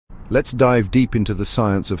Let's dive deep into the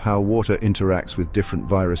science of how water interacts with different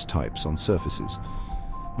virus types on surfaces.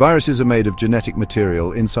 Viruses are made of genetic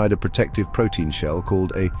material inside a protective protein shell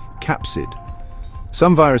called a capsid.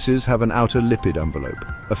 Some viruses have an outer lipid envelope,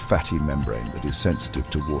 a fatty membrane that is sensitive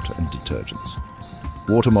to water and detergents.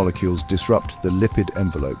 Water molecules disrupt the lipid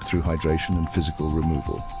envelope through hydration and physical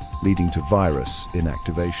removal, leading to virus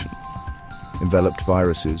inactivation. Enveloped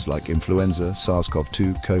viruses like influenza,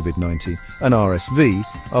 SARS-CoV-2, COVID-19, and RSV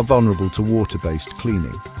are vulnerable to water-based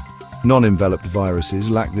cleaning. Non-enveloped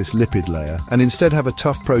viruses lack this lipid layer and instead have a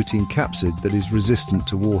tough protein capsid that is resistant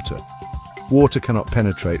to water. Water cannot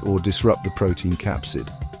penetrate or disrupt the protein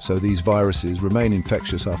capsid, so these viruses remain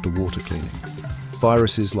infectious after water cleaning.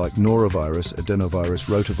 Viruses like norovirus, adenovirus,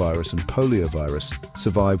 rotavirus, and poliovirus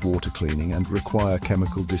survive water cleaning and require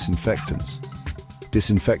chemical disinfectants.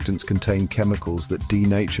 Disinfectants contain chemicals that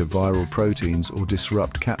denature viral proteins or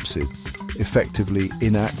disrupt capsids, effectively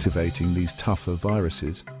inactivating these tougher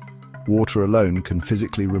viruses. Water alone can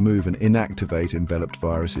physically remove and inactivate enveloped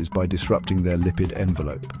viruses by disrupting their lipid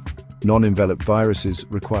envelope. Non-enveloped viruses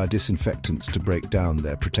require disinfectants to break down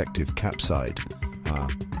their protective capsid.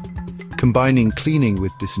 Combining cleaning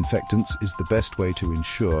with disinfectants is the best way to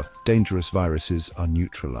ensure dangerous viruses are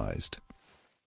neutralized.